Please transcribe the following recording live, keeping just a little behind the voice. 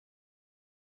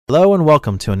Hello and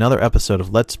welcome to another episode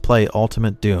of Let's Play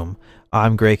Ultimate Doom.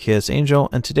 I'm GreKaosAngel,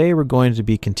 and today we're going to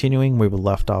be continuing where we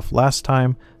left off last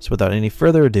time, so without any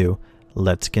further ado,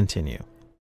 let's continue.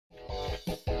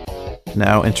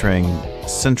 Now entering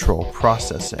Central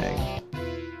Processing.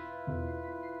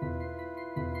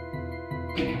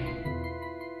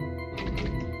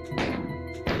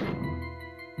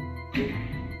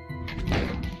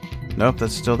 Nope,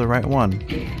 that's still the right one.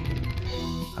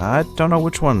 I don't know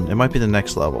which one. It might be the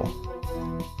next level.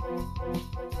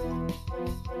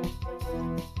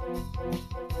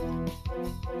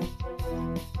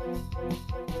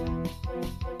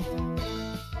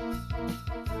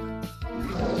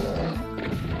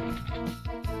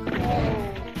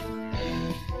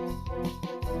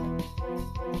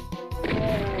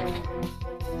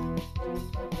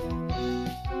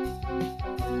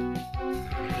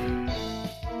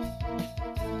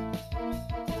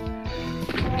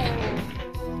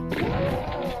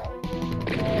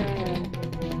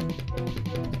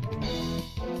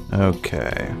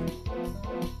 Okay.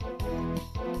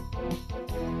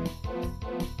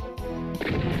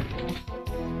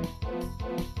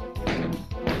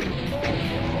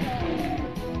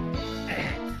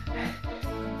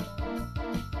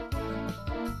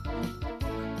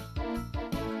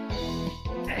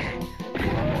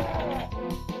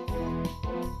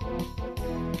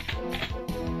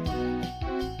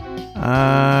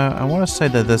 I want to say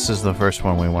that this is the first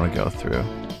one we want to go through.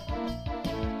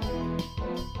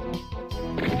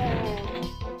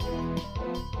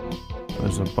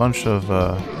 There's a bunch of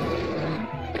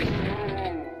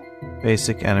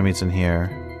basic enemies in here.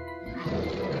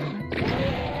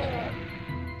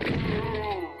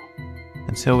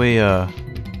 Until we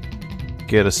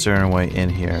get a certain way in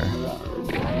here.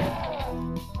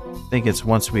 I think it's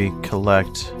once we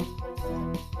collect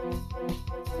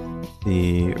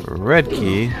the red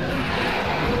key.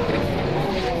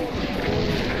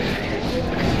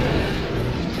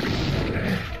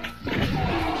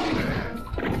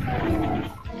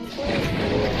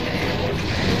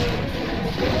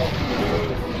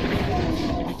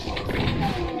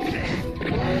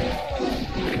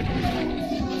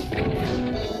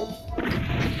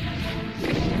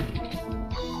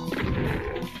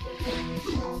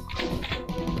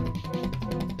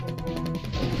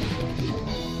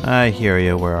 I hear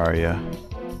you. Where are you?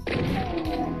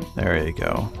 There you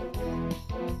go.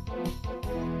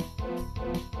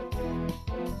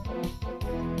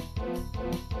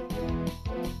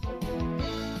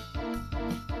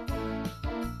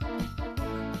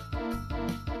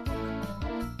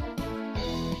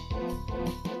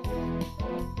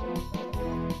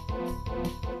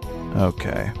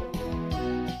 Okay.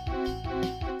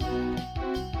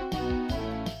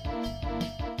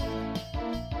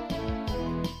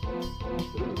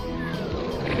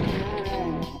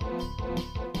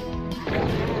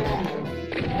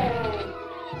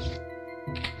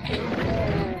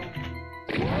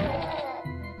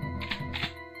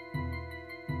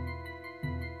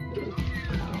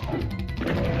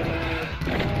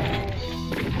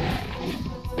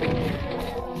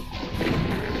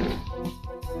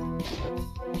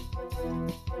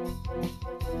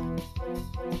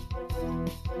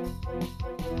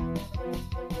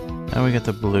 Now we get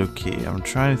the blue key. I'm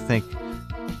trying to think.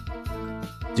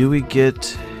 Do we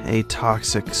get a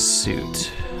toxic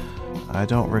suit? I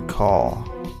don't recall.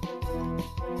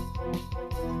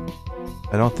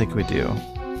 I don't think we do.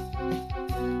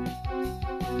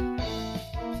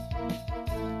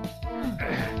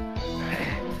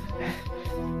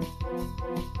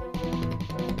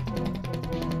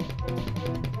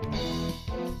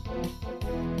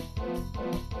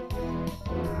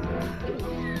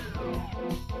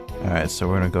 Alright, so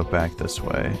we're gonna go back this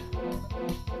way.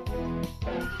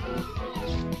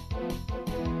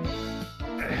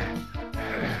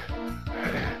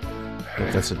 I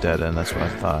think that's a dead end, that's what I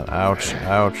thought. Ouch,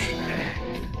 ouch.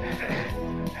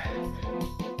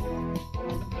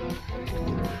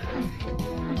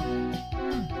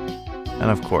 And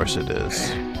of course it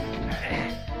is.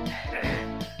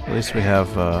 At least we have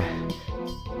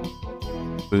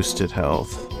boosted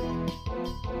health.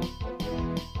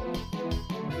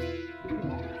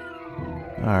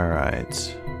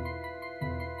 Alright.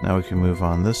 Now we can move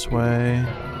on this way.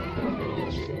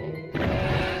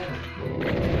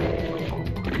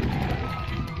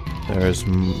 There's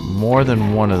more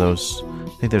than one of those. I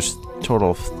think there's a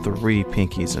total of 3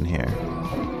 pinkies in here.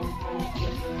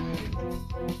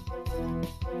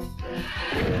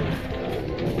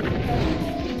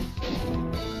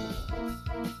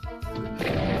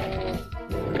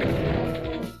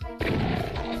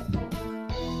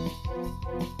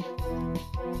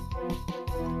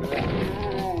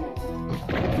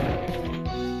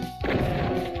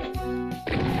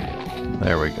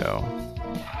 There we go.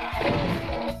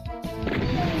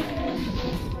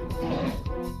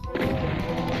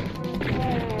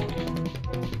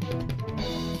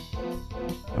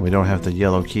 And we don't have the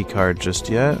yellow key card just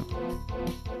yet.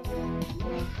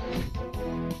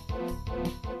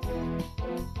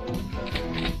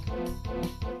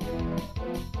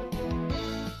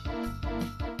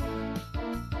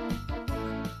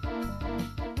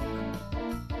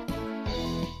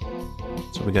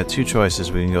 So we got two choices.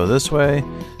 We can go this way,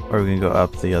 or we can go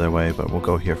up the other way, but we'll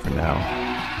go here for now.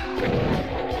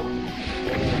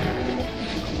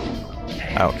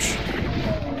 Ouch.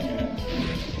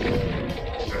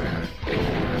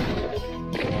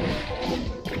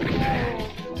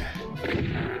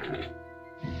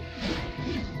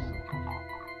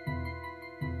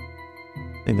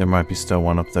 I think there might be still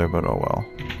one up there, but oh well.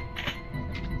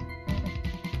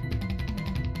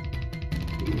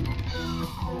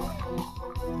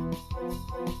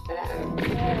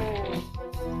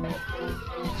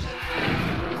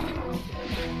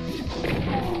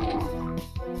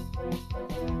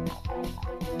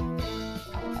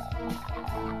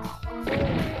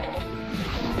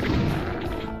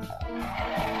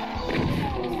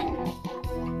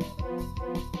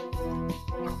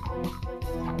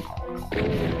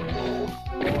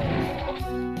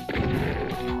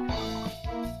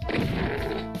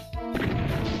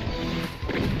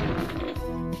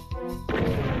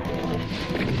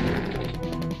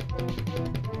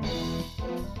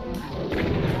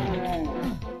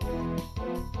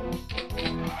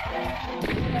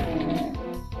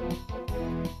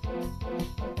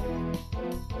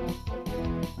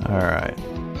 Alright.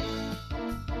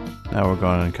 Now we're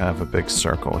going in kind of a big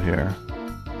circle here.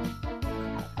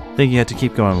 I think you have to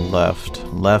keep going left,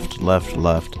 left, left,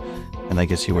 left, and that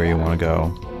gets you where you want to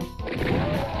go.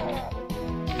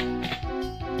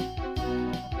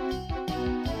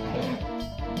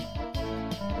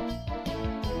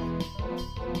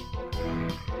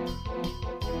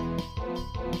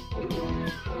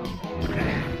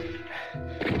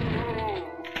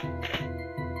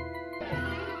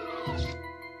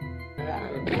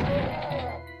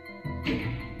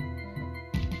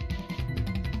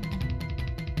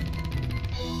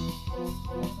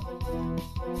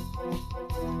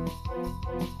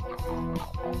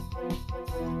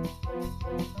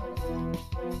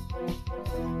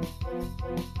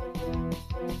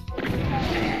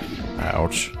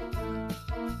 Ouch.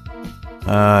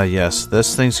 Yes,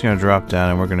 this thing's gonna drop down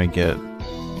and we're gonna get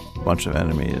a bunch of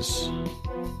enemies.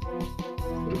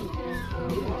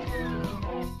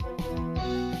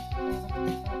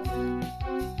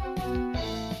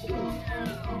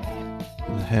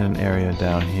 There's a hidden area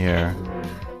down here.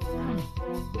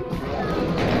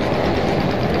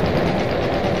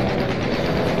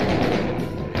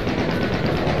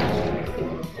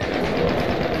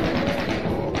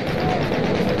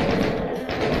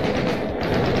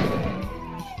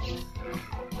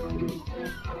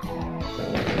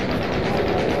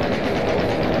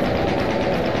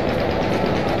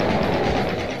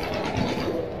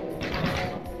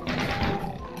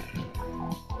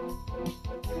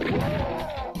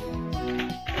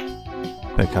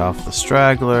 Pick off the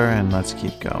straggler and let's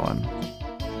keep going.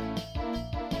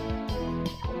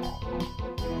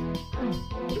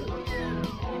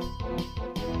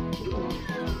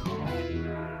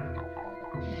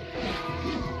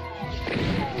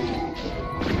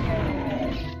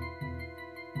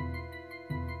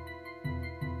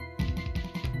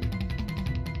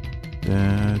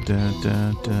 Da, da,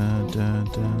 da, da, da,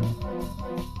 da.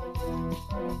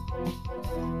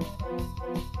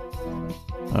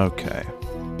 Okay.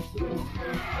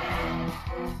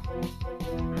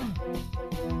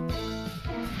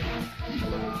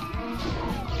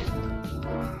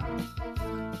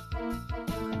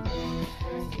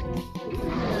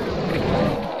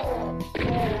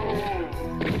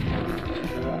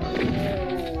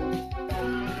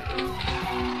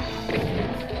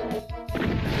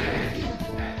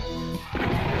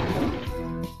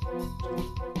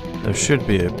 There should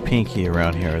be a pinky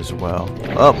around here as well.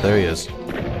 Oh, there he is.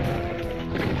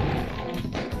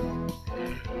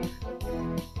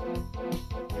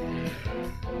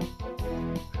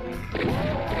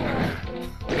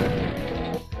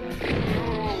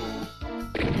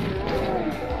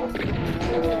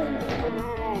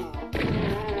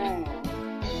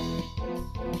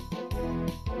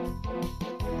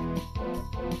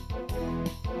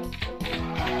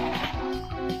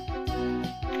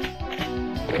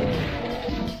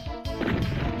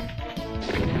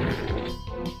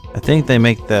 I think they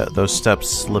make those steps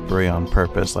slippery on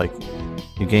purpose, like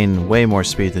you gain way more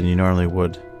speed than you normally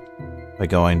would by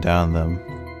going down them,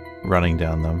 running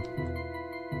down them.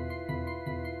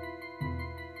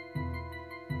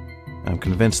 I'm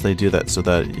convinced they do that so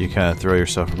that you kind of throw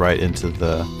yourself right into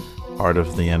the heart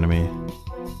of the enemy.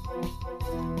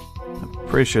 I'm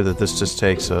pretty sure that this just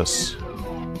takes us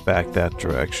back that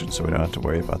direction, so we don't have to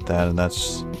worry about that. And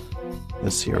that's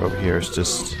this here over here is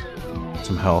just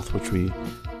some health, which we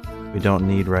don't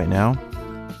need right now.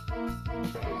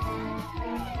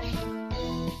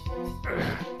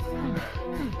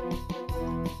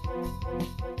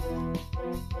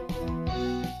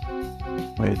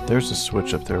 Wait, there's a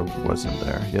switch up there, wasn't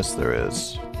there? Yes, there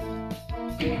is.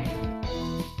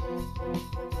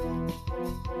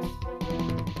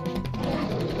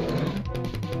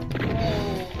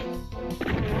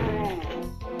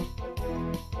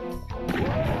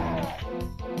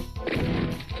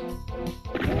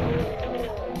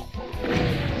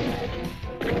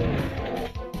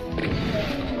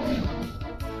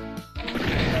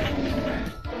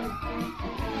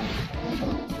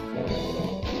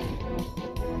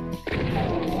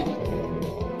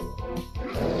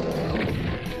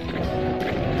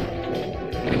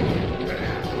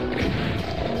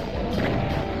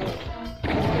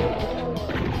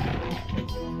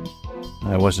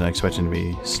 I wasn't expecting to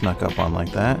be snuck up on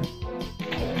like that.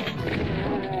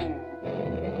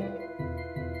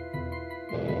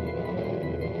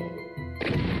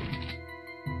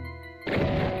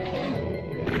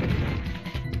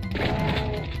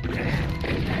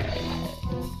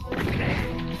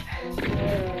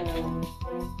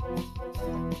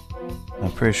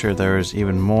 I'm pretty sure there's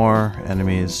even more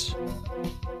enemies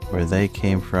where they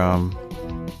came from.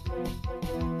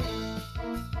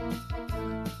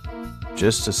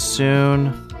 Just as soon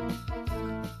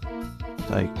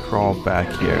as I crawl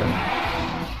back here.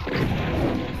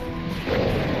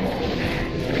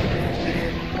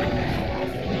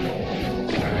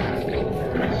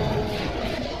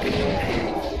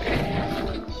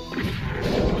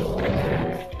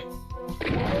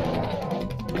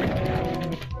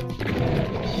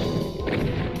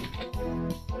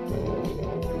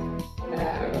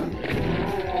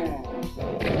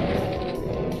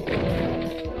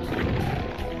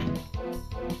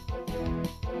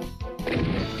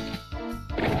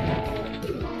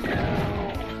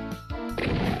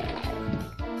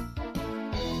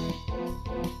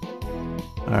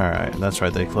 Alright, that's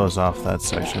right, they close off that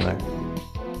section there.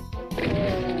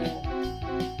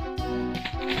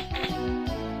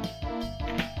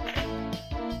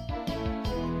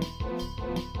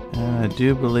 And I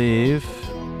do believe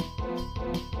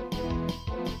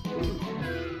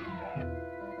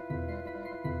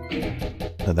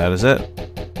that is it.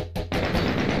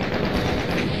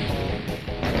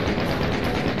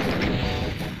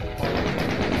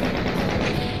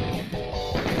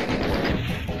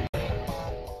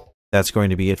 That's going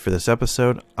to be it for this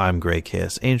episode. I'm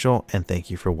GreKaosAngel, and thank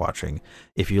you for watching.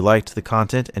 If you liked the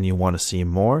content and you want to see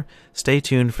more, stay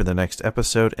tuned for the next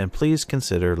episode, and please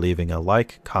consider leaving a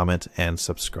like, comment, and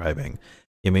subscribing.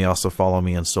 You may also follow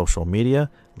me on social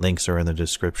media. Links are in the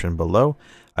description below.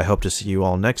 I hope to see you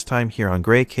all next time here on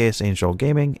GreKaosAngel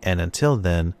Gaming, and until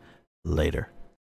then, later.